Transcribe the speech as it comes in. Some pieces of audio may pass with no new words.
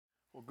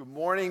Well, good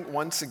morning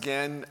once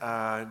again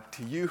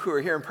to you who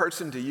are here in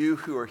person, to you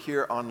who are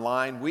here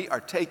online. We are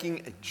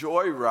taking a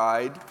joy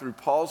ride through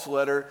Paul's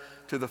letter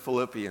to the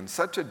Philippians.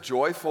 Such a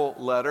joyful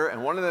letter,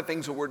 and one of the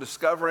things that we're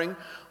discovering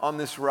on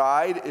this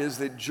ride is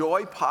that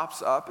joy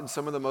pops up in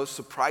some of the most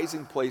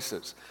surprising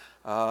places.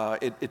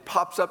 It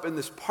pops up in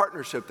this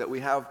partnership that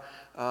we have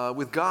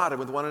with God and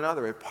with one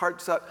another. It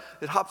hops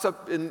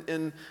up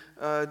in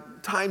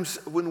times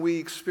when we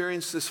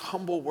experience this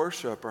humble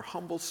worship or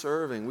humble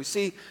serving. We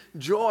see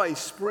joy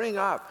spring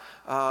up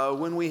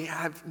when we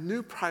have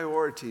new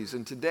priorities.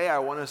 And today I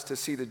want us to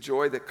see the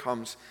joy that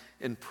comes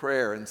in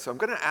prayer. And so I'm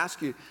going to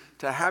ask you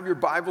to have your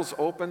Bibles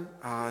open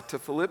to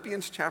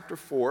Philippians chapter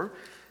 4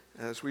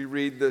 as we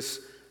read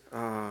this,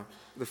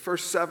 the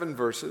first 7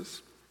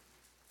 verses.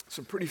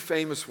 Some pretty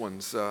famous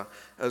ones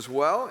as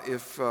well,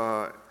 if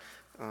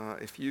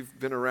you've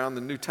been around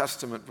the New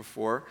Testament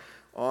before,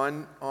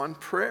 on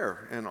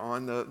prayer and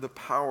on the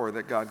power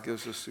that God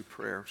gives us through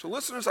prayer. So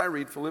listen as I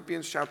read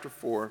Philippians chapter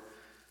 4,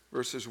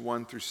 verses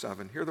 1 through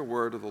 7. Hear the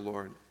word of the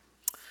Lord.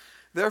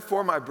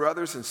 Therefore, my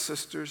brothers and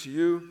sisters,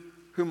 you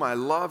whom I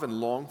love and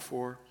long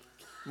for,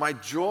 my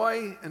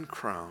joy and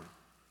crown,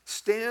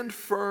 stand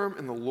firm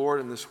in the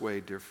Lord in this way,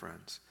 dear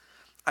friends.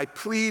 I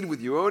plead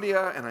with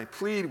Euodia and I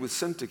plead with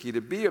Syntyche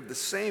to be of the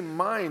same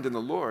mind in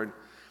the Lord.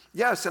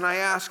 Yes, and I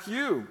ask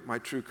you, my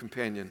true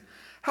companion,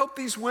 help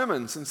these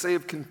women since they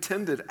have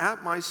contended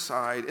at my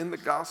side in the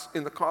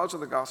cause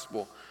of the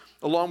gospel,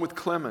 along with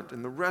Clement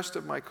and the rest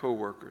of my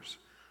co-workers,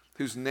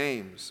 whose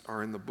names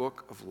are in the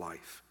book of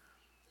life.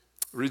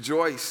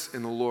 Rejoice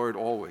in the Lord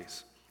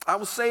always. I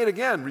will say it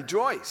again,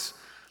 rejoice.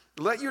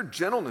 Let your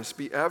gentleness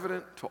be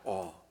evident to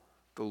all.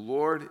 The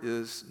Lord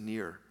is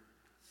near.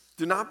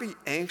 Do not be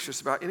anxious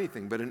about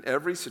anything, but in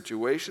every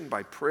situation,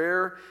 by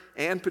prayer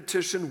and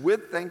petition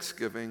with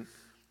thanksgiving,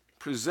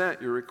 present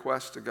your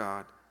requests to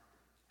God,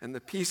 and the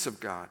peace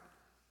of God,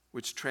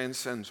 which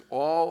transcends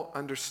all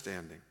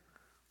understanding,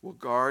 will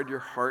guard your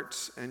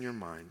hearts and your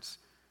minds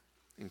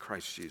in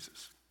Christ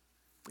Jesus.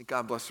 May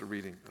God bless the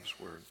reading of His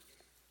word.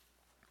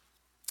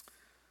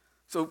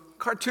 So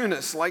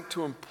cartoonists like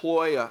to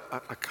employ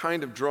a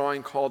kind of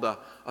drawing called a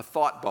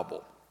thought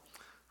bubble.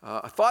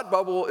 A thought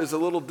bubble is a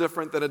little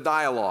different than a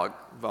dialogue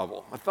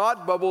bubble. A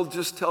thought bubble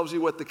just tells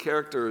you what the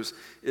character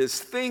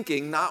is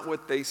thinking, not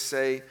what they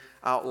say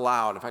out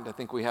loud. In fact, I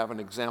think we have an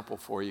example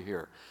for you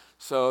here.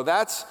 So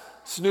that's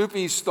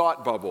Snoopy's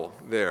thought bubble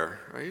there,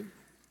 right?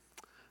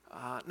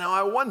 Now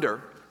I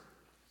wonder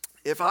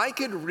if I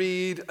could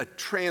read a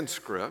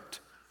transcript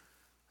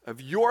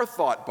of your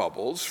thought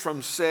bubbles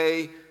from,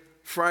 say,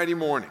 Friday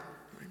morning.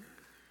 Right?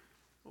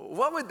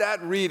 What would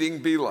that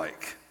reading be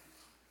like?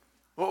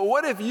 Well,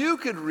 what if you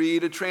could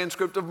read a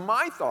transcript of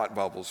my thought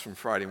bubbles from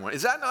Friday morning?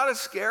 Is that not a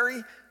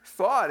scary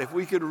thought if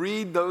we could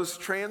read those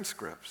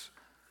transcripts?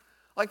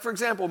 Like, for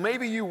example,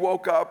 maybe you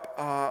woke up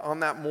on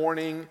that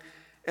morning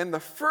and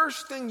the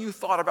first thing you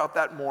thought about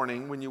that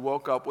morning when you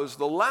woke up was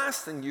the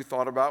last thing you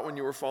thought about when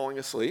you were falling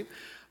asleep.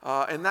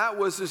 And that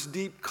was this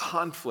deep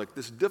conflict,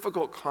 this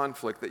difficult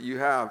conflict that you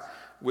have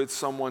with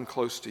someone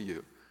close to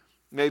you.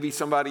 Maybe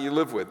somebody you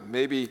live with,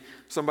 maybe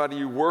somebody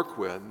you work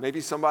with, maybe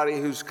somebody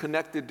who's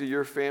connected to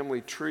your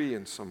family tree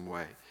in some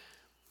way.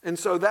 And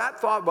so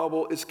that thought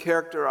bubble is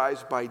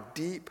characterized by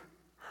deep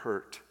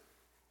hurt,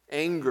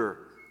 anger,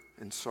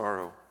 and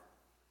sorrow.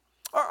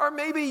 Or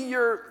maybe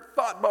your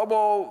thought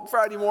bubble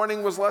Friday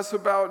morning was less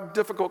about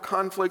difficult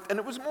conflict, and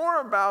it was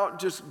more about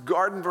just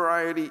garden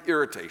variety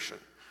irritation.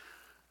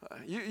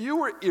 You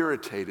were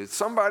irritated.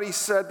 Somebody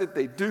said that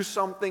they'd do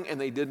something and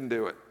they didn't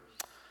do it.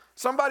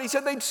 Somebody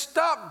said they'd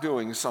stop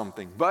doing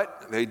something,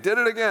 but they did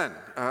it again.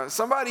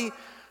 Somebody,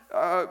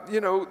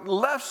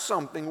 left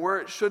something where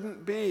it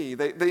shouldn't be.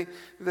 They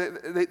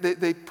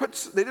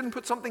didn't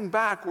put something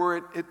back where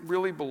it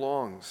really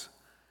belongs.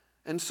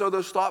 And so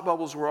those thought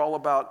bubbles were all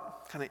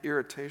about kind of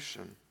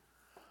irritation.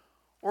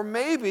 Or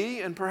maybe,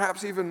 and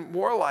perhaps even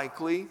more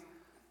likely,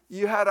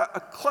 you had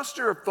a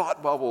cluster of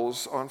thought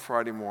bubbles on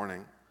Friday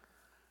morning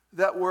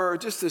that were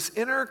just this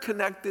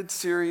interconnected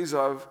series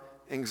of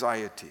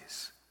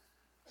anxieties.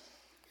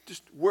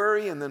 Just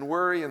worry and then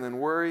worry and then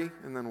worry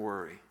and then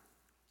worry.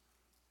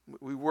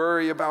 We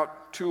worry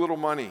about too little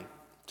money,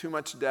 too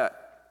much debt.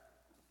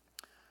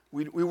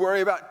 We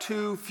worry about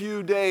too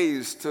few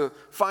days to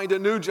find a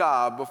new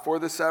job before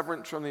the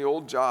severance from the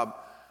old job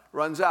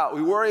runs out.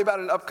 We worry about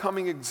an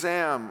upcoming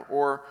exam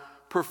or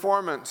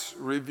performance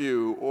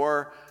review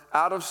or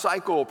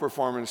out-of-cycle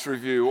performance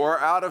review or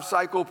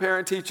out-of-cycle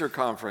parent-teacher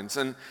conference.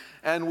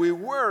 And we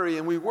worry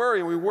and we worry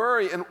and we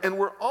worry and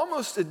we're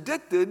almost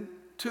addicted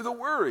to the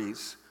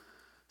worries.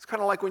 It's kind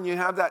of like when you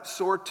have that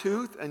sore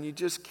tooth and you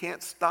just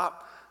can't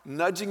stop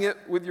nudging it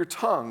with your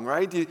tongue,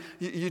 right?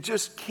 You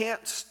just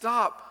can't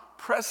stop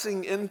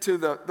pressing into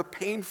the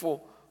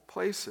painful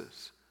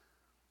places.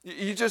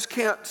 You just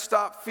can't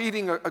stop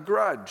feeding a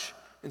grudge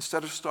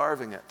instead of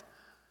starving it.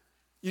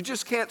 You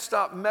just can't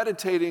stop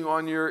meditating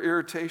on your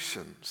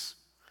irritations.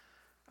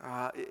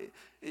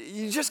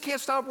 You just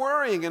can't stop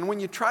worrying. And when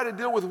you try to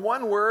deal with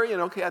one worry,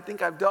 and okay, I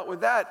think I've dealt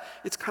with that,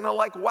 it's kind of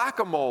like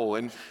whack-a-mole,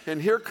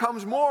 and here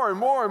comes more and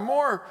more and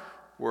more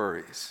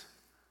worries.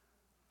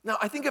 Now,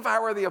 I think if I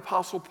were the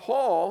Apostle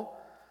Paul,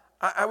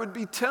 I would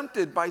be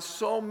tempted by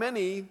so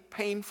many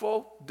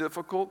painful,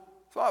 difficult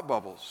thought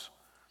bubbles.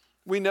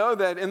 We know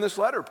that in this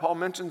letter, Paul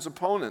mentions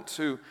opponents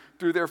who,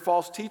 through their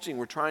false teaching,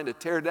 were trying to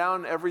tear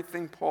down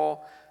everything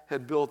Paul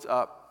had built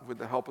up with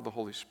the help of the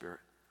Holy Spirit.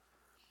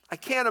 I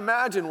can't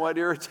imagine what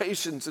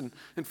irritations and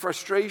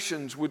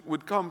frustrations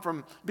would come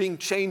from being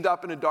chained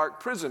up in a dark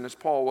prison, as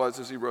Paul was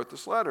as he wrote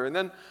this letter. And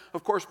then,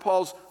 of course,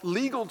 Paul's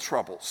legal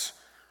troubles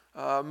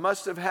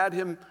must have had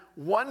him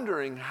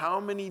wondering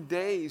how many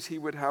days he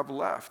would have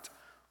left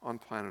on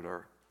planet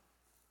Earth.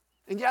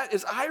 And yet,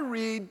 as I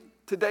read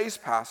today's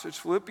passage,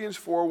 Philippians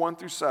 4, 1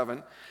 through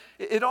 7,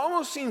 it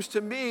almost seems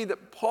to me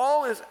that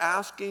Paul is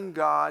asking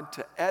God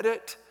to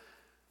edit,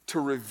 to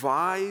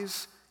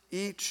revise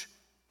each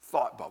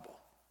thought bubble,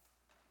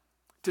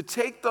 to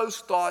take those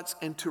thoughts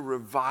and to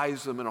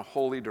revise them in a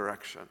holy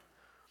direction.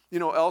 You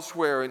know,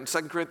 elsewhere in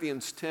 2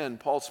 Corinthians 10,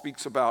 Paul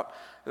speaks about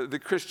the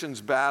Christian's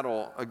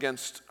battle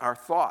against our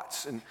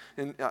thoughts. And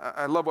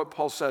I love what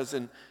Paul says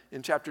in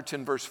chapter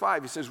 10, verse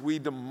 5. He says, we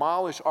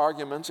demolish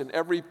arguments and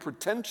every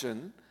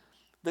pretension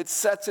that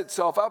sets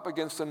itself up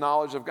against the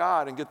knowledge of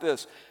God. And get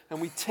this, and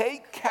we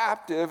take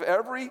captive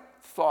every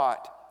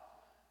thought,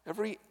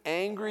 every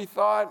angry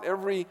thought,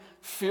 every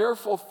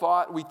fearful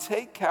thought. We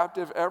take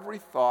captive every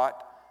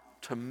thought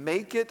to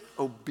make it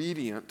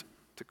obedient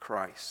to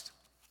Christ.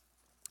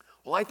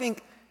 Well, I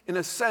think, in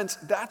a sense,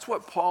 that's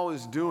what Paul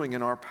is doing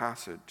in our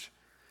passage.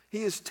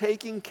 He is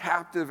taking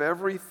captive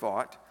every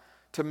thought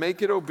to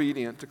make it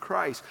obedient to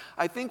Christ.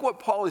 I think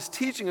what Paul is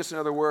teaching us, in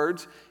other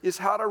words, is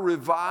how to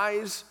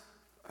revise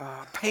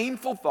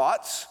painful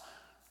thoughts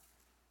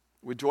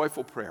with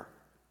joyful prayer.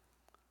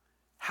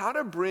 How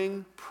to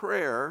bring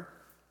prayer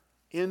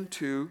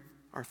into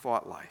our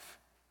thought life.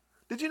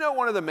 Did you know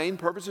one of the main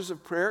purposes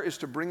of prayer is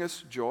to bring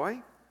us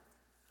joy?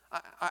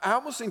 I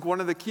almost think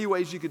one of the key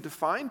ways you could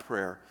define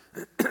prayer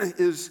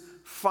is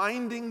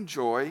finding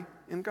joy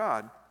in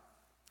God.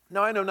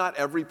 Now, I know not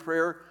every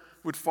prayer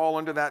would fall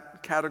under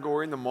that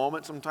category in the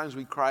moment. Sometimes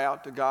we cry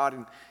out to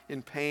God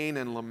in pain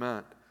and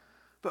lament.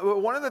 But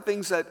one of the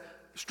things that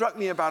struck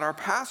me about our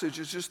passage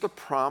is just the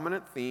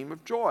prominent theme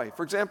of joy.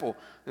 For example,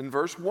 in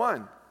verse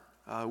 1,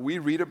 we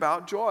read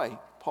about joy.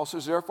 Paul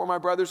says, therefore, my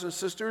brothers and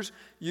sisters,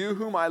 you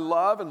whom I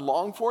love and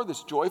long for,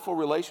 this joyful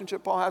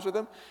relationship Paul has with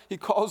them, he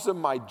calls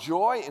them my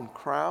joy and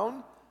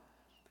crown.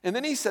 And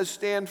then he says,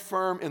 stand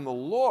firm in the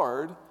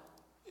Lord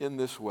in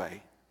this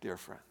way, dear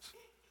friends.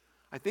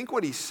 I think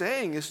what he's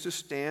saying is to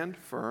stand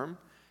firm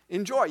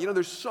in joy. You know,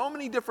 there's so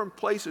many different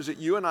places that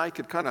you and I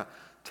could kind of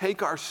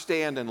take our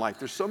stand in life.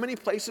 There's so many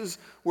places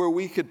where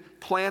we could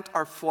plant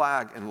our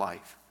flag in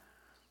life.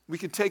 We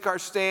could take our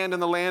stand in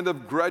the land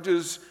of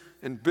grudges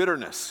and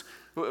bitterness.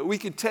 We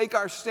could take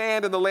our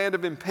stand in the land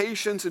of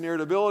impatience and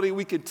irritability.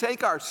 We could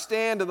take our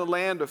stand in the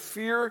land of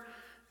fear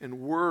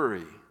and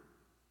worry.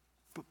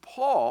 But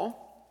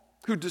Paul,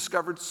 who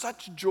discovered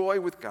such joy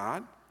with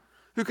God,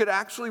 who could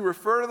actually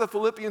refer to the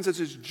Philippians as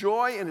his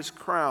joy and his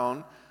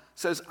crown,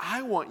 says,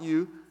 I want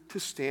you to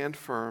stand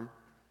firm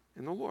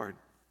in the Lord.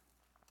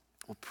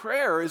 Well,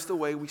 prayer is the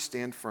way we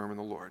stand firm in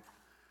the Lord.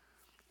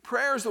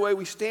 Prayer is the way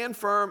we stand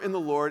firm in the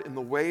Lord in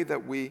the way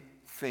that we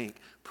think.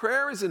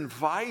 Prayer is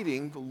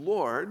inviting the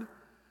Lord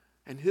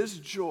and his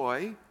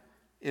joy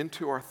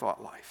into our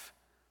thought life.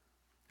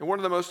 And one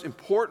of the most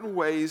important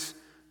ways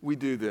we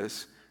do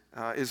this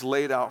is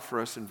laid out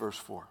for us in verse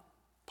 4.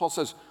 Paul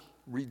says,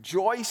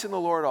 rejoice in the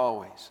Lord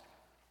always.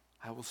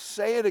 I will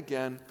say it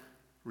again,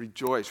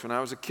 rejoice. When I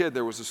was a kid,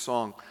 there was a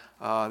song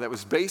that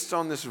was based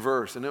on this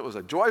verse, and it was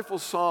a joyful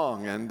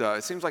song, and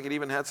it seems like it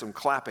even had some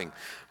clapping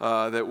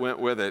that went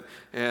with it.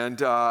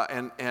 And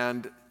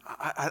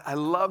I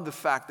love the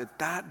fact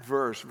that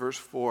verse, verse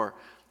 4,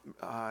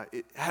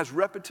 it has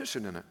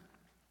repetition in it.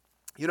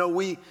 You know,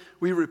 we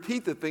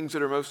repeat the things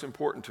that are most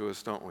important to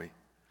us, don't we?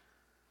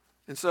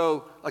 And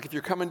so, like if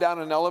you're coming down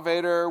an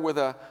elevator with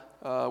a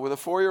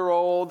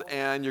 4-year-old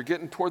and you're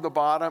getting toward the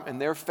bottom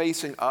and they're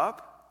facing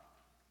up,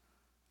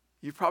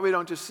 you probably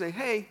don't just say,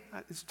 hey,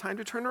 it's time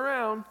to turn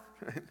around.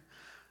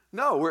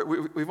 No,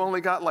 we've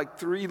only got like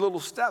 3 little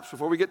steps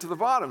before we get to the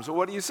bottom. So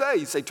what do you say?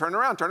 You say, turn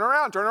around, turn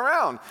around, turn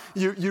around.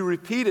 You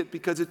repeat it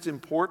because it's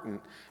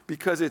important,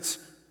 because it's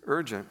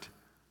urgent.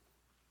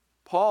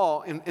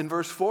 Paul, in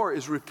verse 4,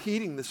 is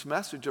repeating this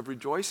message of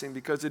rejoicing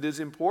because it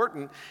is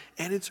important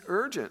and it's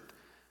urgent.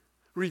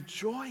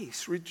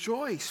 Rejoice,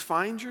 rejoice.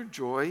 Find your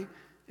joy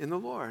in the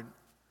Lord.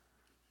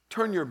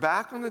 Turn your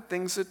back on the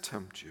things that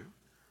tempt you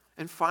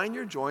and find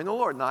your joy in the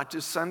Lord. Not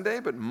just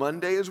Sunday, but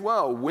Monday as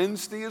well,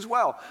 Wednesday as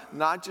well.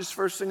 Not just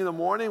first thing in the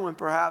morning when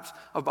perhaps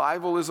a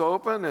Bible is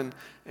open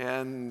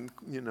and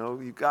you know,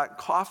 you've got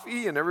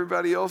coffee and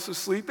everybody else is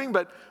sleeping,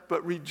 but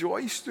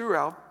rejoice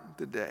throughout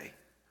the day.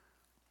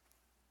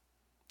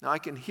 Now, I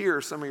can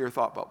hear some of your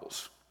thought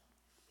bubbles.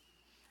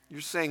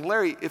 You're saying,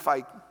 Larry, if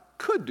I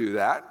could do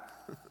that,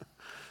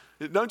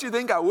 Don't you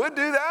think I would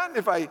do that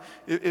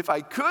if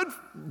I could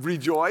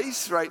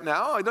rejoice right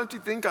now? Don't you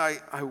think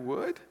I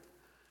would?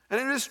 And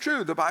it is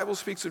true. The Bible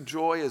speaks of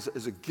joy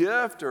as a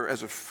gift or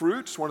as a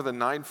fruit. It's one of the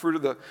 9 fruit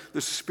of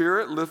the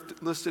Spirit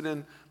listed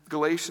in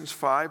Galatians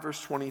 5,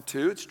 verse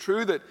 22. It's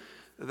true that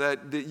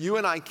you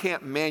and I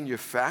can't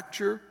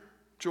manufacture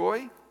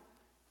joy.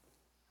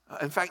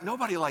 In fact,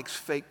 nobody likes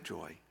fake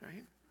joy,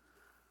 right?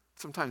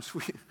 Sometimes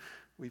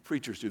we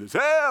preachers do this.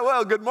 Hey,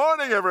 well, good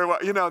morning, everyone.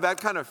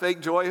 That kind of fake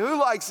joy. Who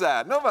likes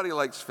that? Nobody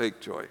likes fake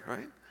joy,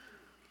 right?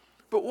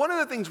 But one of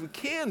the things we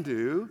can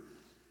do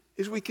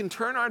is we can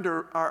turn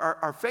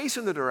our face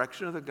in the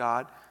direction of the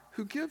God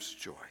who gives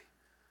joy.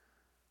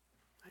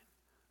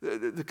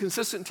 The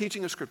consistent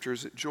teaching of Scripture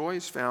is that joy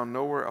is found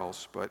nowhere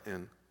else but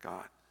in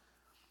God.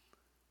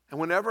 And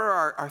whenever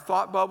our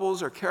thought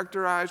bubbles are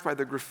characterized by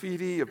the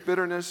graffiti of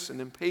bitterness and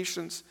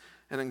impatience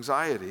and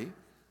anxiety,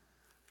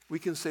 we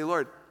can say,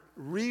 Lord,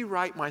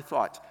 rewrite my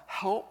thoughts.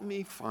 Help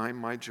me find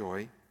my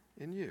joy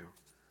in you.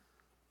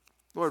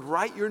 Lord,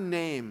 write your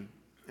name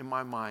in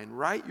my mind.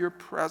 Write your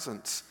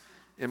presence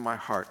in my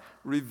heart.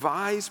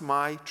 Revise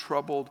my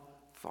troubled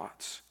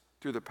thoughts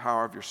through the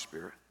power of your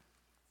Spirit.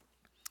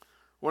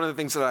 One of the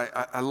things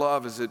that I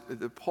love is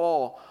that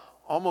Paul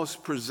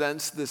almost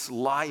presents this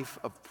life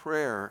of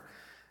prayer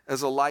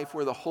as a life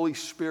where the Holy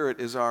Spirit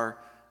is our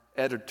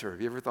editor.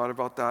 Have you ever thought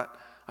about that?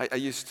 I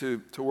used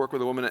to work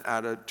with a woman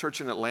at a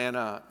church in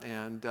Atlanta,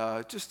 and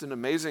just an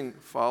amazing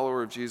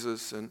follower of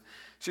Jesus. And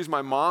she's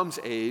my mom's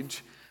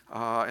age,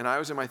 and I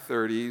was in my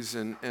 30s.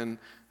 And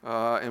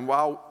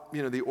while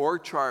the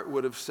org chart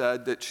would have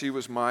said that she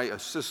was my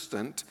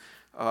assistant,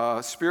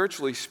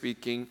 spiritually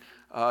speaking,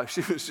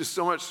 she was just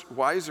so much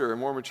wiser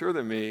and more mature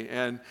than me,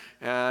 and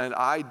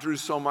I drew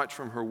so much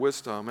from her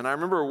wisdom. And I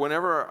remember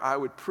whenever I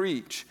would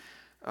preach,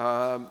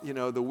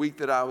 the week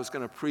that I was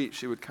going to preach,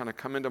 she would kind of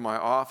come into my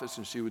office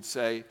and she would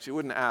say, she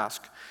wouldn't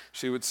ask,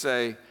 she would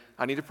say,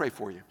 I need to pray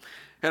for you.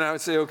 And I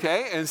would say,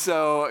 okay. And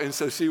so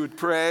she would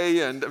pray,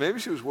 and maybe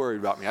she was worried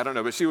about me, I don't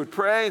know, but she would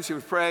pray and she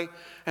would pray.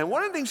 And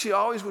one of the things she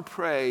always would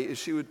pray is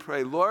she would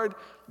pray, Lord,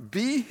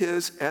 be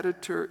his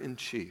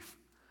editor-in-chief.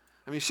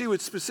 I mean, she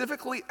would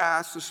specifically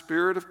ask the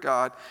Spirit of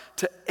God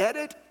to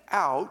edit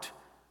out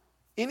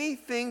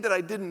anything that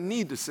I didn't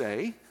need to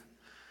say,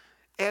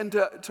 and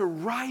to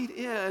write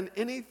in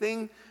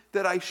anything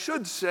that I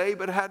should say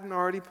but hadn't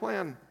already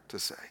planned to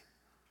say.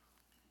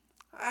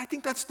 I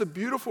think that's the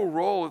beautiful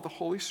role of the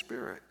Holy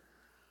Spirit.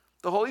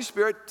 The Holy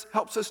Spirit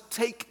helps us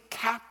take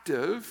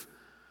captive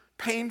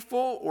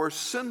painful or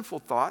sinful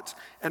thoughts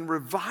and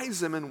revise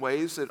them in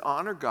ways that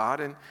honor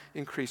God and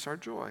increase our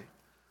joy.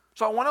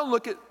 So I want to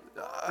look at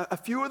a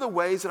few of the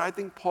ways that I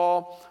think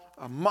Paul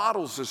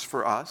models this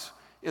for us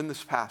in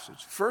this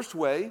passage. First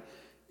way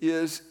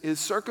is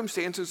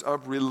circumstances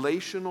of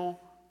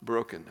relational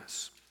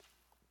brokenness.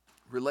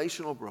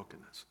 Relational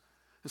brokenness.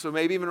 And so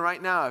maybe even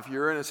right now, if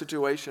you're in a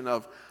situation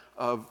of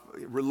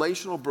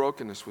relational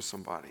brokenness with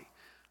somebody,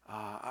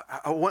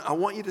 I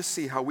want you to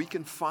see how we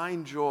can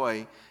find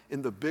joy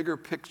in the bigger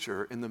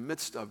picture in the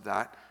midst of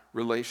that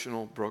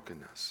relational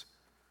brokenness.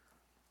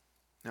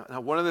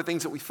 Now, one of the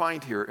things that we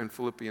find here in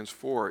Philippians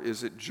 4 is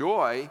that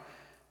joy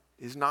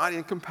is not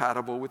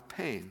incompatible with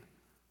pain.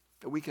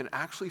 That we can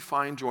actually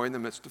find joy in the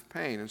midst of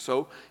pain. And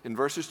so in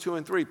verses 2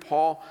 and 3,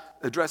 Paul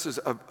addresses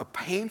a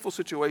painful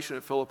situation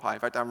at Philippi. In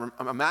fact, I'm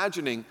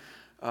imagining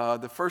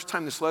the first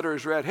time this letter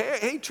is read,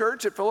 hey,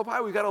 church at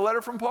Philippi, we got a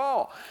letter from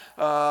Paul.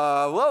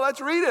 Well,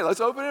 let's read it. Let's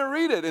open it and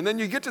read it. And then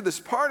you get to this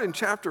part in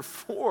chapter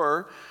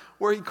 4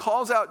 where he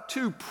calls out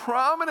 2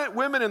 prominent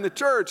women in the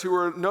church who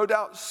are no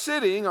doubt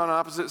sitting on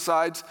opposite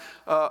sides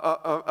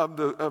of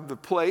the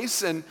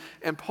place. And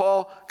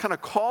Paul kind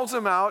of calls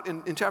them out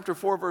in chapter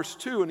 4, verse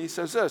 2, and he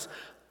says this,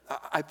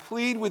 I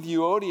plead with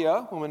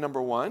Euodia, woman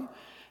number 1,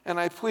 and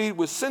I plead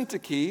with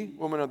Syntyche,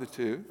 woman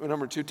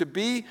number 2, to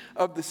be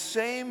of the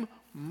same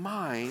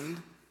mind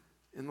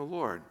in the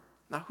Lord.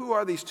 Now, who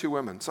are these 2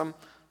 women? Some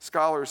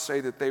scholars say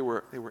that they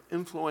were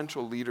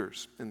influential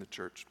leaders in the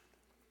church.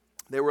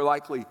 They were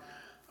likely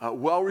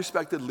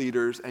well-respected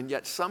leaders, and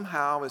yet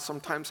somehow, as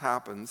sometimes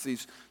happens,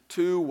 these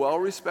 2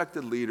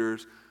 well-respected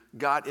leaders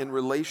got in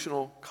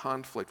relational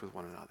conflict with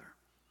one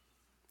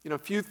another.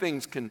 Few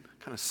things can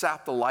kind of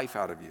sap the life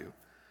out of you,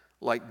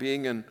 like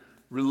being in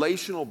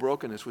relational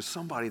brokenness with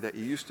somebody that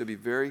you used to be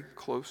very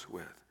close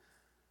with.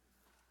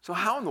 So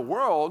how in the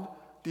world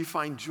do you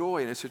find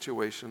joy in a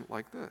situation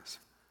like this?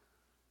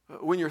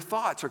 When your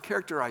thoughts are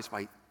characterized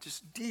by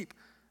just deep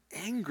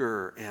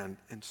anger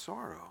and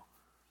sorrow.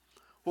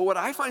 Well, what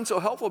I find so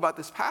helpful about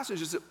this passage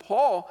is that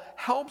Paul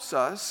helps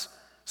us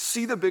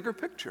see the bigger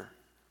picture.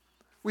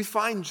 We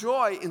find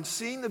joy in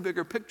seeing the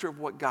bigger picture of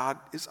what God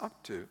is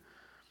up to.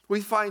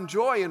 We find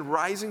joy in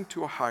rising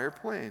to a higher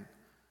plane.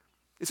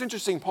 It's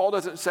interesting, Paul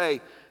doesn't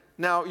say,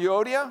 now,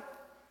 Euodia,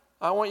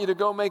 I want you to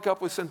go make up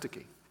with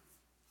Syntyche.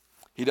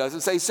 He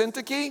doesn't say,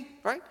 Syntyche,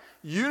 right?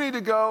 You need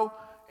to go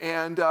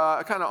and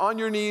kind of on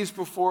your knees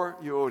before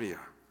Euodia.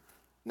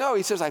 No,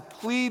 he says, I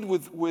plead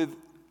with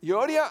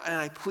Euodia and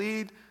I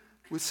plead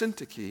with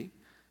Syntyche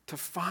to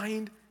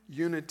find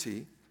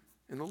unity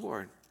in the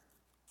Lord.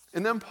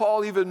 And then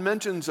Paul even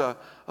mentions a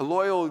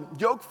loyal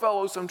yoke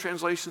fellow, some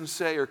translations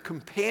say, or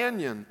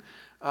companion,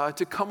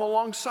 to come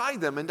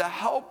alongside them and to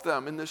help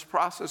them in this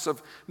process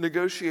of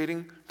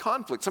negotiating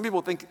conflict. Some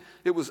people think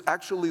it was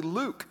actually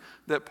Luke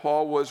that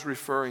Paul was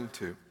referring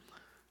to.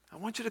 I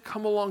want you to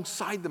come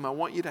alongside them. I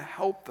want you to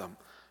help them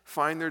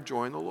find their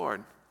joy in the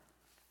Lord.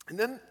 And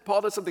then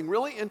Paul does something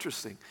really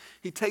interesting.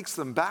 He takes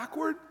them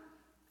backward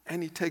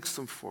and he takes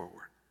them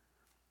forward.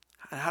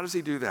 And how does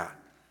he do that?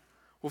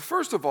 Well,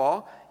 first of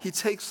all, he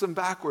takes them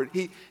backward.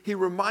 He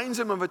reminds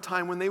them of a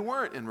time when they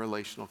weren't in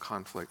relational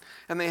conflict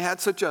and they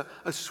had such a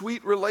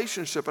sweet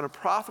relationship and a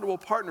profitable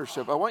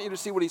partnership. I want you to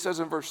see what he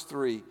says in verse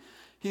 3.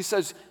 He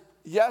says,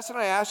 yes, and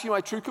I ask you, my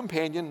true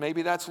companion,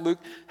 maybe that's Luke,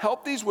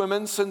 help these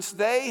women since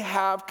they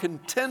have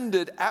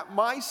contended at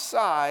my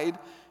side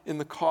in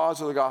the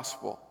cause of the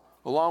gospel,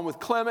 along with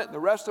Clement and the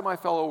rest of my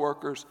fellow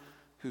workers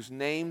whose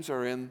names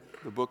are in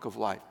the book of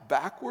life.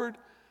 Backward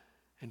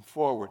and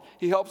forward.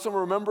 He helps them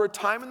remember a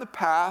time in the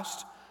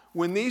past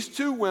when these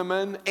two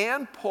women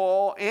and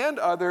Paul and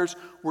others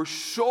were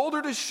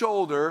shoulder to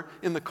shoulder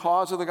in the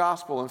cause of the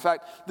gospel. In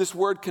fact, this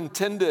word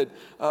contended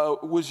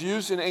was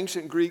used in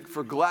ancient Greek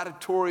for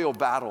gladiatorial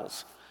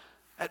battles.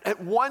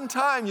 At one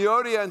time,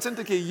 Euodia and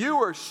Syntyche, you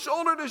were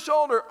shoulder to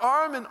shoulder,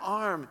 arm in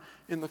arm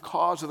in the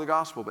cause of the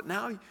gospel. But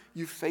now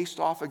you've faced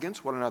off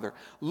against one another.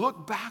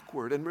 Look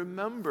backward and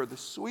remember the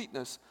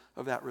sweetness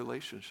of that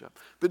relationship.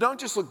 But don't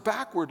just look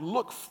backward,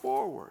 look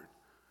forward.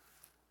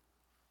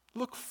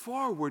 Look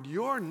forward.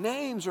 Your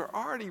names are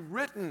already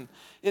written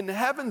in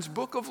heaven's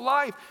book of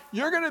life.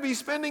 You're going to be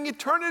spending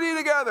eternity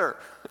together.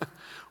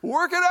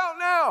 Work it out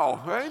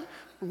now, right?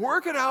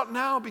 Work it out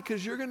now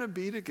because you're going to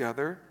be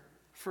together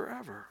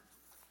forever.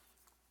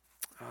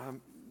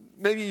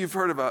 Maybe you've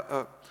heard of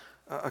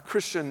a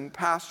Christian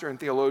pastor and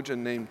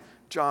theologian named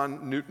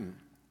John Newton.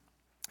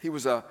 He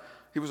was a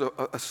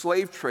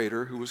slave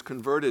trader who was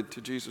converted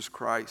to Jesus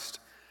Christ.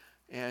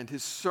 And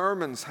his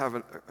sermons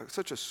have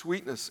such a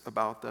sweetness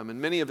about them. And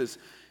many of his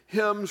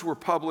hymns were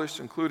published,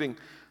 including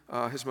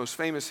his most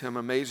famous hymn,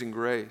 Amazing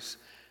Grace.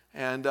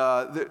 And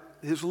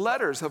his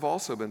letters have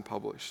also been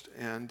published.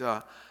 And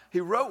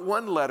he wrote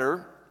one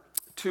letter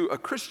to a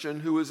Christian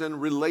who was in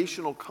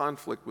relational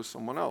conflict with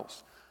someone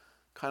else.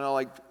 Kind of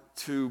like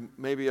to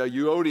maybe a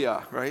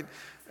Euodia, right?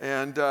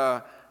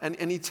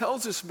 And he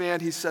tells this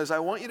man, he says, I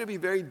want you to be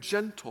very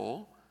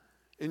gentle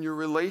in your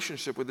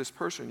relationship with this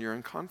person you're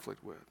in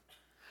conflict with.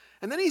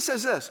 And then he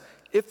says this,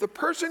 if the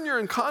person you're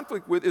in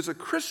conflict with is a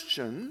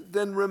Christian,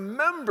 then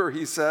remember,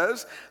 he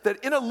says,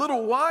 that in a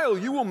little while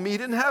you will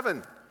meet in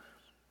heaven.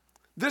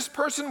 This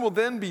person will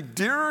then be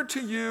dearer to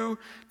you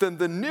than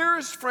the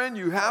nearest friend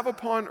you have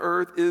upon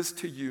earth is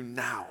to you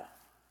now.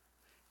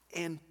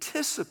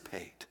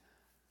 Anticipate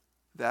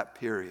that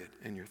period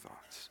in your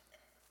thoughts.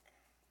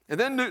 And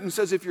then Newton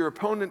says if your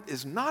opponent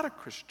is not a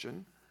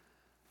Christian,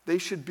 they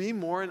should be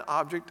more an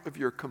object of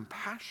your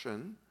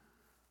compassion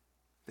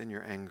than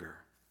your anger.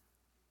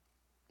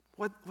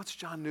 What's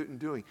John Newton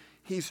doing?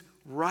 He's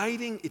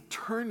writing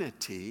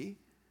eternity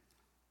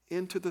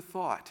into the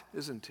thought,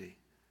 isn't he?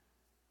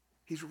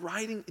 He's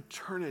writing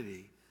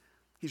eternity.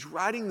 He's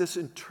writing this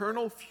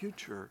eternal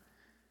future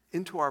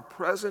into our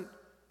present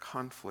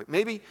conflict.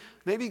 Maybe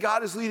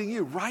God is leading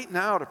you right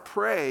now to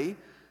pray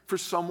for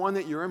someone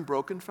that you're in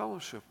broken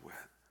fellowship with.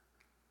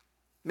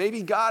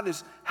 Maybe God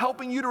is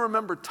helping you to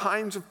remember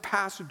times of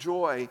past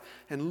joy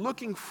and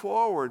looking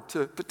forward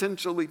to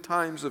potentially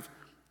times of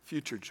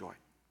future joy.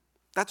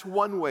 That's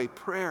one way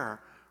prayer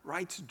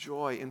writes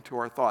joy into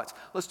our thoughts.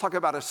 Let's talk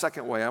about a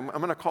second way. I'm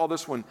going to call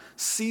this one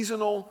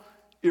seasonal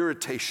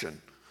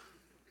irritation.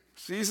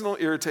 Seasonal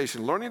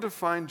irritation, learning to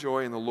find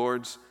joy in the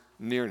Lord's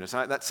nearness.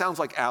 That sounds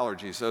like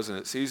allergies, doesn't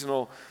it?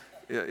 Seasonal,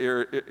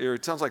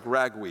 it sounds like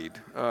ragweed.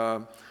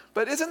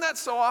 But isn't that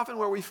so often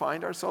where we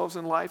find ourselves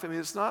in life? I mean,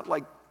 it's not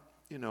like,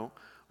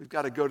 we've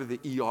got to go to the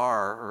ER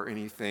or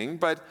anything,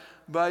 but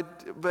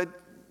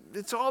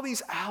it's all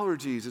these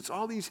allergies, it's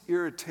all these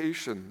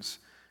irritations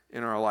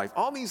in our life,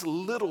 all these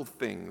little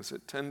things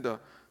that tend to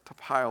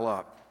pile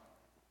up.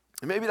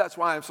 And maybe that's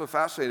why I'm so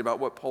fascinated about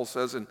what Paul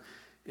says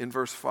in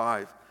verse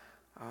 5.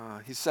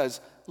 He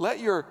says, let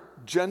your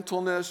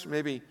gentleness,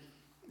 maybe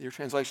your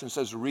translation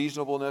says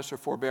reasonableness or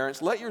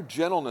forbearance, let your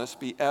gentleness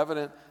be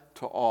evident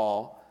to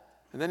all.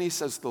 And then he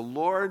says, the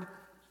Lord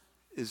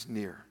is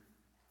near.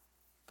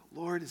 The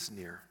Lord is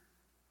near.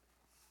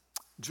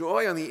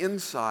 Joy on the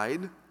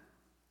inside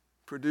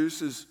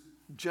produces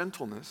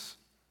gentleness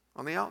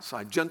on the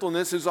outside.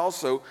 Gentleness is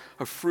also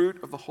a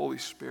fruit of the Holy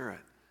Spirit.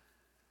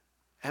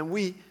 And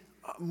we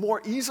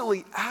more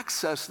easily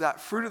access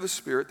that fruit of the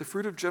Spirit, the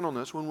fruit of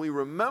gentleness, when we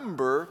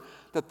remember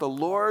that the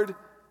Lord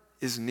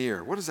is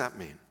near. What does that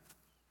mean?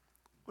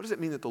 What does it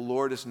mean that the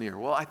Lord is near?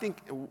 Well, I think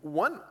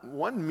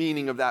one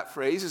meaning of that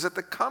phrase is that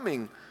the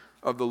coming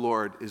of the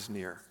Lord is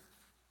near.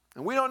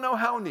 And we don't know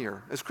how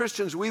near. As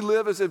Christians, we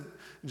live as if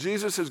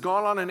Jesus has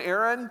gone on an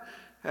errand,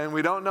 and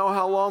we don't know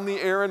how long the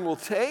errand will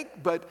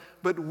take, but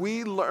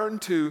we learn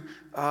to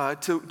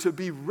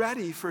be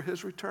ready for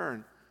his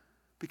return.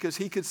 because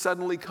he could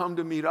suddenly come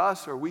to meet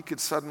us, or we could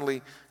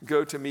suddenly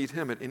go to meet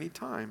him at any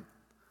time.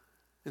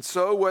 And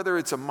so whether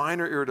it's a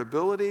minor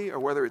irritability or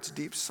whether it's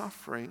deep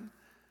suffering,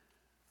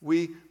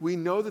 we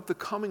know that the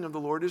coming of the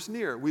Lord is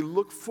near. We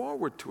look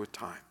forward to a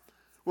time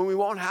when we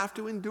won't have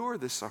to endure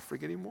this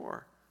suffering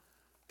anymore.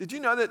 Did you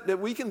know that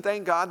we can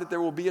thank God that there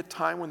will be a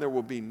time when there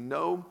will be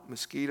no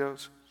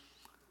mosquitoes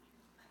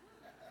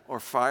or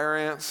fire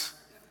ants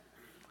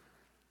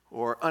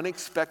or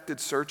unexpected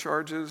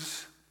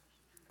surcharges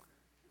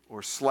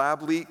or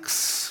slab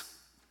leaks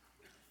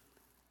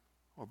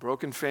or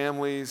broken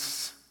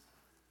families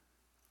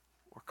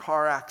or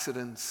car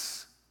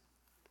accidents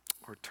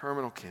or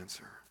terminal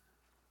cancer?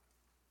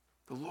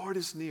 The Lord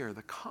is near.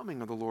 The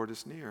coming of the Lord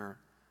is near.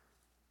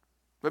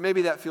 But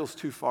maybe that feels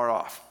too far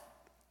off.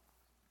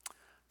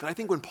 But I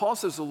think when Paul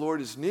says the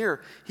Lord is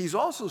near, he's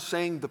also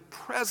saying the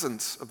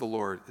presence of the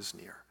Lord is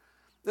near.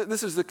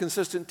 This is the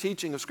consistent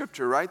teaching of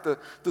Scripture, right?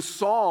 The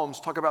Psalms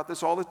talk about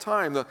this all the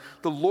time. The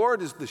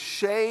Lord is the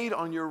shade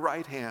on your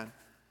right hand.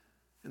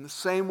 In the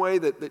same way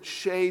that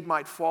shade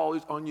might fall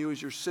on you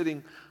as you're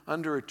sitting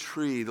under a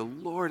tree, the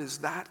Lord is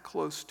that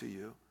close to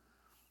you.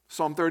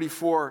 Psalm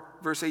 34,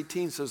 verse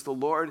 18 says, the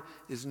Lord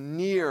is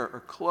near or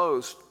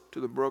close to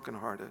the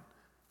brokenhearted.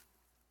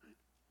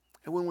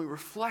 And when we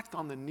reflect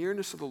on the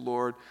nearness of the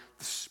Lord,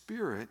 the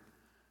Spirit,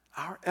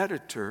 our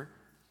editor,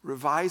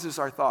 revises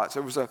our thoughts.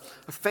 There was a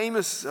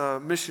famous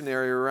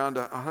missionary around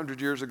 100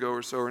 years ago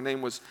or so. Her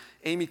name was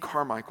Amy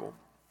Carmichael.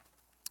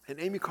 And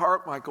Amy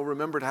Carmichael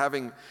remembered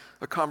having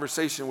a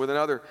conversation with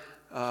another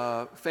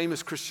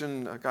famous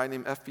Christian, a guy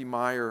named F.B.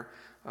 Meyer,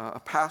 a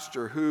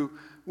pastor who,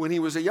 when he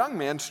was a young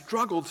man,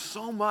 struggled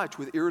so much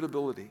with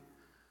irritability.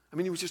 I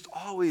mean, he was just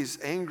always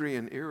angry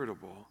and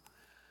irritable.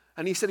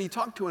 And he said he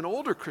talked to an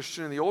older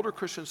Christian, and the older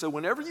Christian said,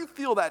 whenever you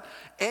feel that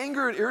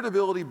anger and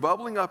irritability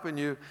bubbling up in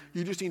you,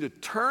 you just need to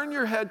turn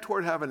your head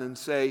toward heaven and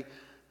say,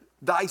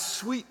 thy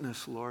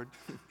sweetness, Lord.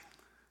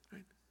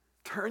 Right?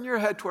 Turn your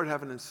head toward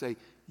heaven and say,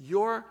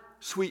 your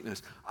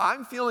sweetness.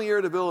 I'm feeling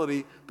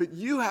irritability, but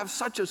you have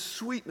such a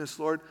sweetness,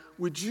 Lord.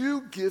 Would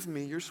you give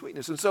me your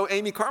sweetness? And so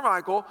Amy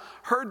Carmichael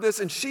heard this,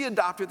 and she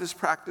adopted this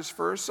practice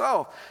for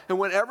herself. And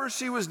whenever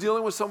she was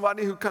dealing with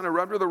somebody who kind of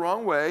rubbed her the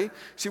wrong way,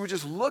 she would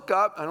just look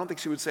up. I don't think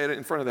she would say it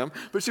in front of them,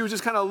 but she would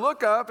just kind of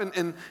look up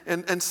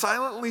and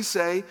silently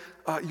say,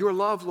 your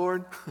love,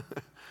 Lord.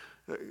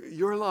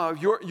 Your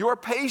love, your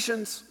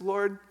patience,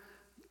 Lord.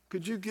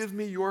 Could you give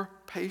me your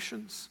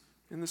patience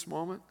in this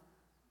moment?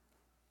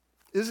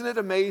 Isn't it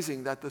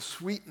amazing that the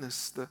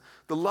sweetness,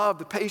 the love,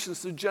 the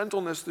patience, the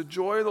gentleness, the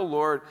joy of the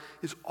Lord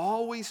is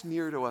always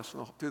near to us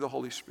through the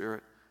Holy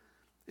Spirit?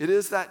 It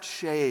is that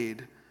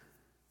shade.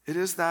 It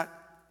is that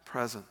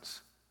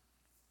presence.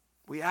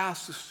 We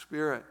ask the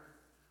Spirit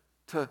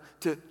to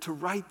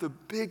write the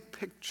big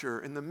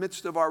picture in the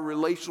midst of our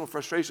relational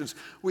frustrations.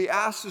 We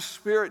ask the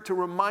Spirit to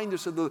remind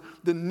us of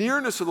the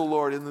nearness of the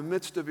Lord in the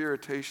midst of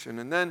irritation.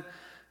 And then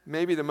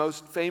maybe the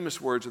most famous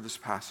words of this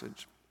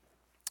passage,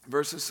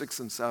 verses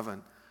 6 and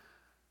 7,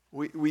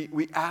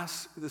 we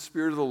ask the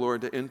Spirit of the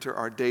Lord to enter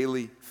our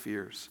daily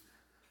fears.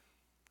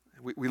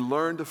 We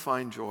learn to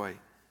find joy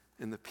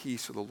in the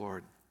peace of the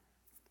Lord.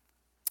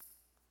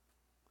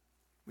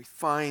 We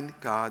find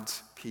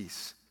God's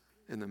peace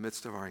in the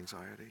midst of our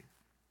anxiety.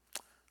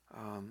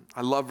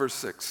 I love verse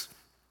 6.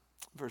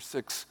 Verse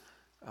 6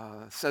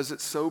 says it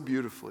so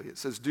beautifully. It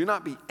says, do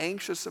not be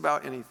anxious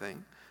about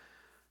anything,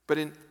 but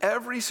in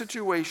every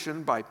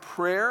situation by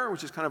prayer,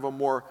 which is kind of a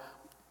more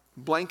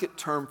blanket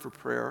term for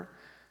prayer,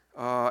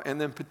 and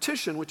then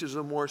petition, which is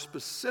a more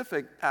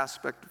specific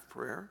aspect of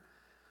prayer,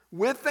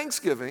 with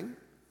thanksgiving,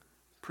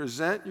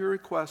 present your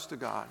request to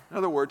God. In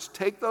other words,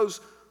 take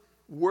those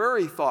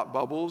worry thought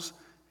bubbles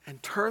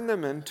and turn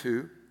them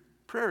into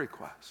prayer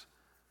requests.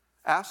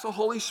 Ask the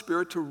Holy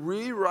Spirit to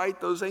rewrite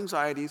those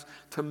anxieties,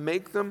 to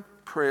make them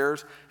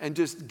prayers, and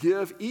just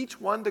give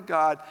each one to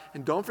God.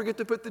 And don't forget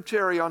to put the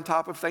cherry on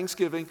top of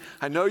thanksgiving.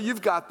 I know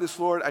you've got this,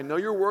 Lord. I know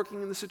you're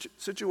working in the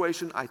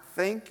situation. I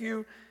thank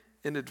you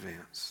in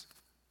advance.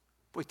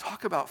 Boy,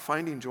 talk about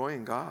finding joy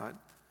in God.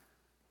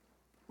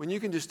 When you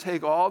can just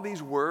take all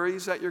these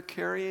worries that you're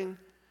carrying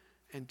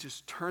and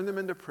just turn them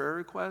into prayer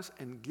requests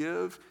and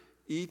give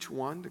each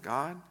one to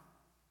God.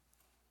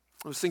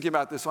 I was thinking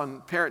about this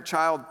on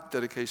Parent-Child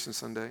Dedication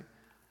Sunday.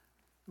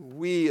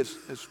 We as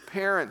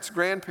parents,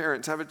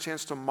 grandparents, have a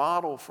chance to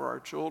model for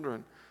our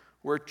children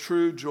where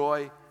true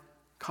joy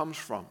comes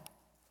from.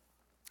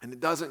 And it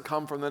doesn't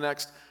come from the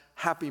next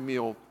Happy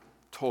Meal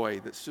toy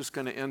that's just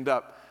going to end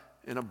up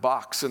in a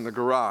box in the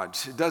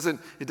garage. It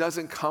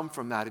doesn't come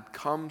from that. It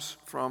comes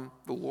from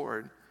the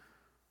Lord.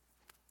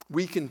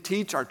 We can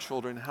teach our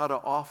children how to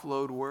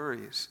offload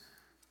worries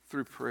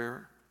through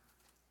prayer.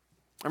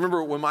 I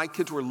remember when my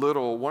kids were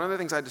little, one of the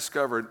things I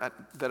discovered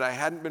that I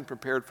hadn't been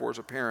prepared for as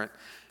a parent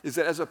is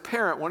that as a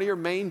parent, one of your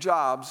main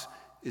jobs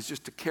is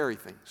just to carry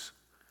things.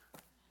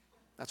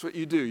 That's what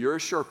you do. You're a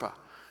Sherpa.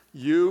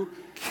 You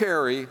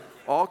carry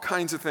all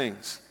kinds of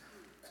things.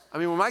 I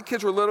mean, when my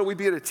kids were little, we'd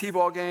be at a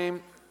t-ball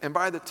game, and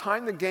by the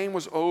time the game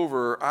was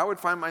over, I would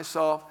find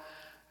myself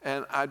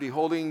and I'd be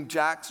holding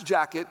Jack's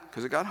jacket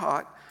because it got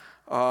hot.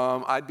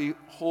 I'd be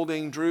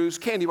holding Drew's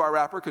candy bar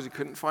wrapper because he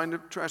couldn't find a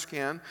trash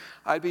can.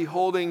 I'd be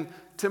holding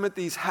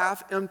Timothy's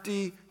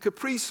half-empty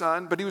Capri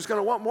Sun, but he was going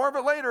to want more of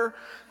it later.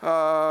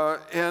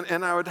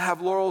 And I would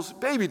have Laurel's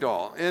baby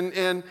doll.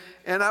 And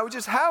I would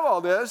just have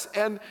all this.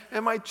 And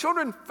my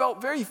children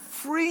felt very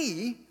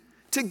free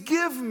to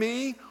give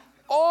me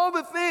all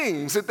the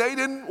things that they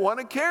didn't want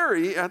to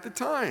carry at the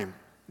time.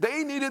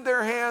 They needed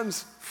their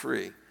hands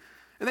free.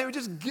 And they would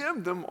just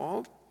give them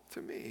all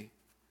to me.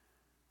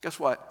 Guess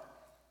what?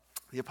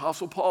 The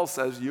Apostle Paul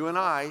says you and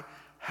I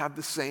have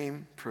the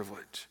same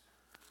privilege.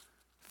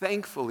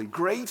 Thankfully,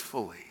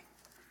 gratefully,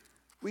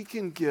 we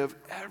can give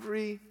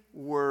every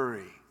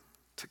worry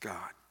to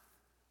God.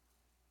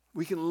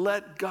 We can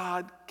let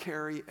God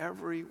carry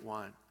every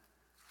one.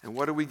 And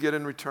what do we get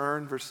in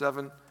return? Verse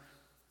 7,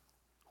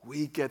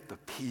 we get the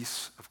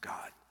peace of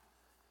God.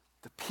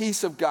 The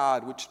peace of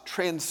God, which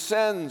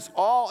transcends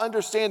all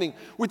understanding,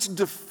 which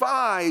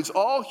defies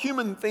all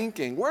human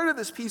thinking. Where did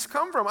this peace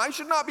come from? I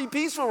should not be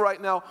peaceful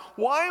right now.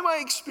 Why am I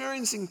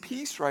experiencing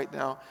peace right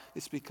now?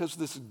 It's because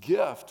this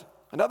gift,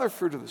 another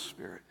fruit of the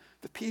Spirit,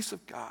 the peace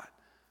of God,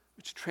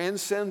 which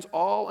transcends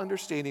all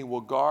understanding,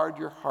 will guard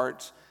your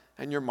hearts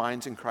and your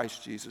minds in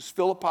Christ Jesus.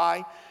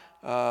 Philippi,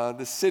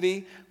 the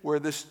city where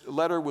this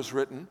letter was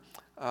written,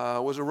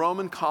 was a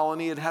Roman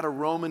colony. It had a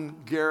Roman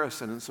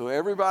garrison. And so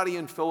everybody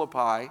in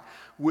Philippi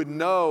would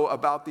know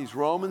about these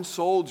Roman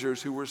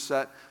soldiers who were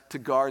set to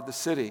guard the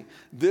city.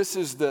 This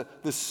is the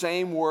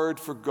same word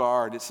for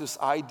guard. It's this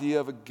idea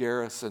of a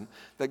garrison,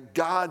 that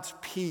God's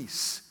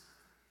peace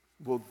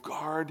will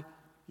guard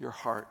your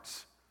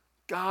hearts.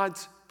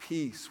 God's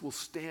peace will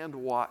stand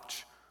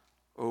watch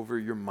over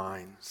your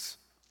minds.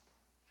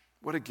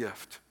 What a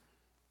gift.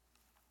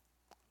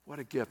 What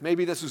a gift.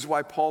 Maybe this is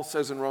why Paul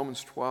says in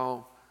Romans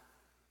 12,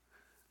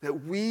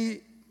 that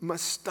we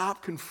must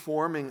stop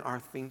conforming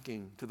our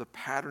thinking to the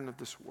pattern of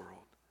this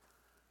world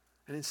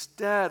and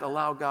instead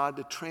allow God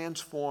to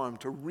transform,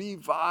 to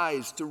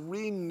revise, to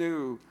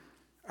renew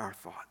our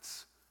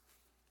thoughts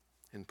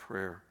in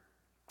prayer.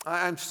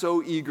 I'm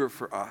so eager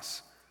for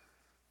us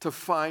to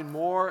find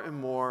more and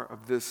more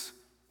of this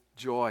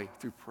joy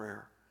through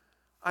prayer.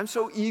 I'm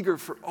so eager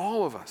for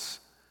all of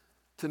us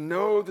to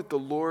know that the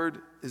Lord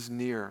is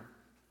near.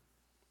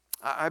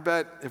 I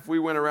bet if we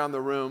went around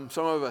the room,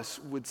 some of us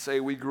would say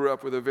we grew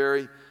up with a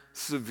very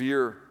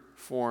severe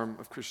form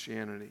of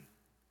Christianity.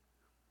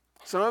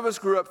 Some of us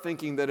grew up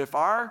thinking that if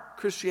our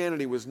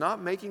Christianity was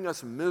not making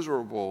us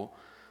miserable,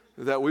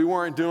 that we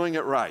weren't doing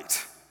it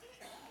right.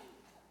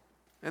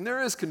 And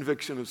there is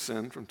conviction of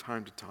sin from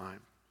time to time.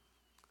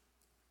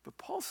 But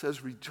Paul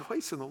says,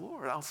 rejoice in the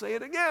Lord. I'll say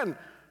it again,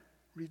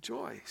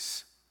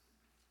 rejoice.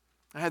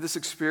 I had this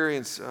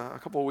experience a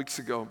couple of weeks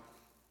ago.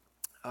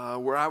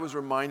 Where I was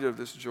reminded of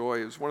this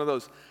joy. It was one of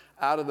those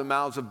out of the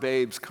mouths of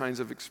babes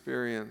kinds of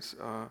experience.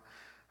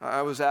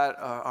 I was at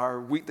our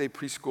weekday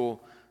preschool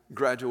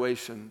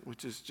graduation,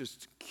 which is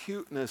just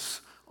cuteness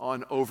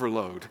on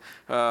overload.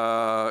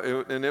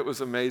 And it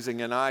was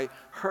amazing. And I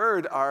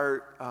heard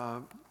our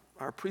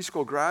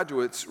preschool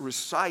graduates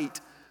recite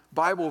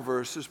Bible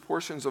verses,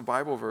 portions of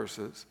Bible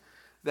verses,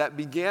 that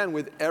began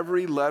with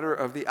every letter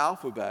of the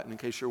alphabet. And in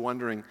case you're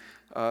wondering,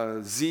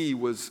 Z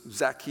was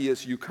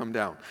Zacchaeus, you come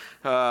down.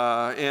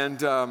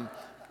 And I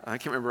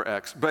can't remember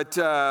X. But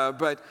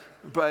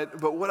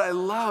what I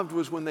loved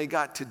was when they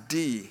got to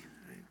D,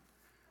 right?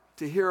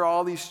 To hear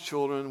all these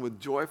children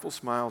with joyful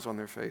smiles on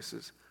their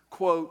faces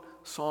quote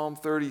Psalm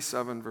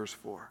 37, verse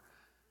 4.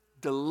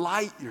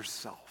 Delight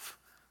yourself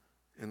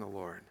in the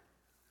Lord.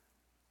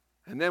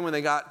 And then when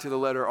they got to the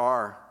letter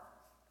R,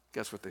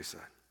 guess what they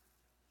said?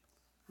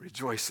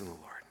 Rejoice in the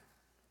Lord.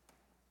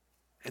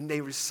 And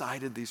they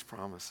recited these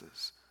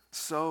promises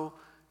so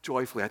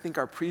joyfully. I think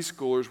our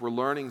preschoolers were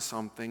learning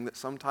something that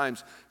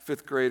sometimes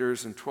fifth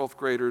graders and 12th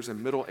graders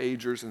and middle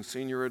agers and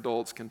senior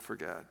adults can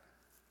forget.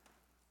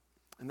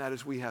 And that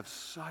is we have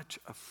such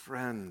a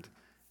friend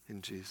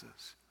in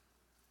Jesus.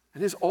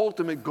 And his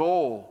ultimate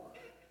goal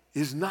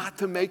is not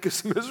to make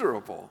us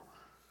miserable.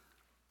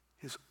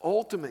 His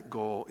ultimate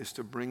goal is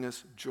to bring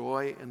us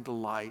joy and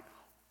delight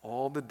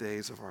all the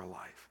days of our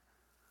life.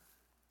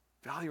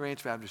 Valley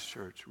Ranch Baptist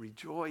Church,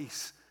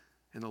 rejoice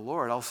in the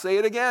Lord. I'll say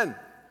it again.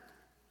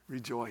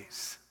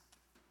 Rejoice.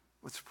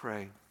 Let's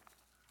pray.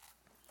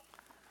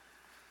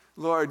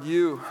 Lord,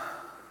 you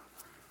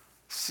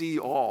see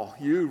all.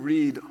 You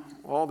read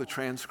all the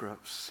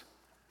transcripts.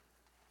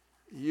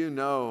 You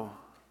know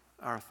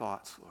our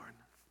thoughts, Lord.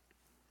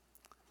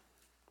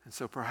 And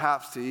so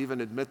perhaps to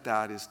even admit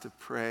that is to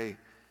pray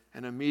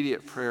an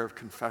immediate prayer of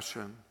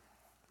confession.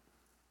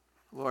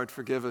 Lord,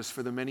 forgive us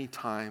for the many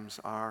times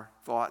our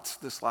thoughts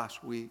this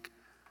last week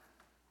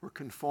were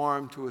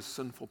conformed to a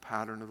sinful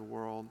pattern of the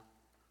world.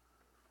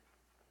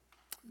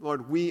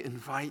 Lord, we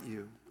invite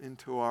you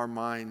into our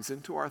minds,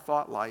 into our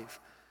thought life,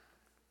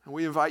 and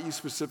we invite you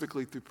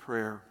specifically through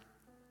prayer.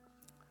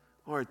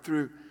 Lord,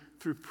 through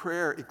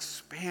prayer,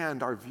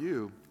 expand our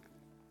view.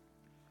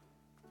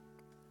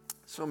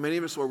 So many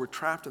of us, Lord, we're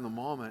trapped in the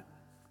moment.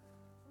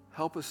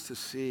 Help us to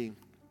see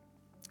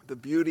the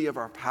beauty of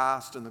our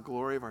past and the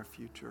glory of our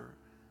future.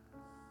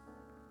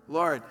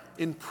 Lord,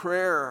 in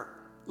prayer,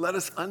 let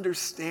us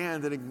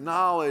understand and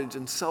acknowledge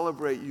and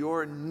celebrate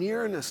your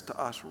nearness to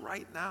us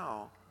right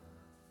now,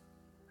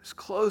 as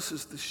close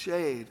as the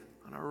shade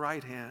on our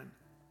right hand.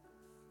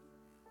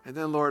 And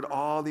then, Lord,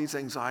 all these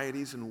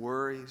anxieties and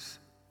worries,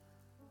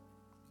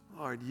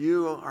 Lord,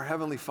 you, our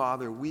Heavenly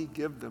Father, we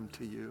give them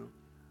to you.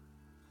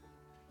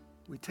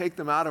 We take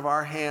them out of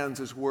our hands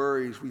as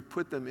worries. We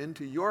put them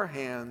into your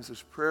hands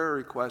as prayer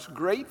requests,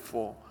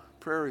 grateful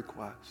prayer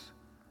requests.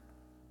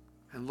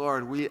 And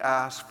Lord, we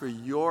ask for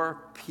your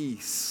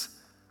peace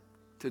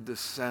to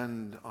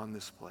descend on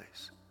this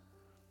place.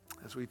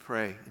 As we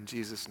pray in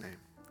Jesus' name,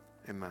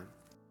 amen.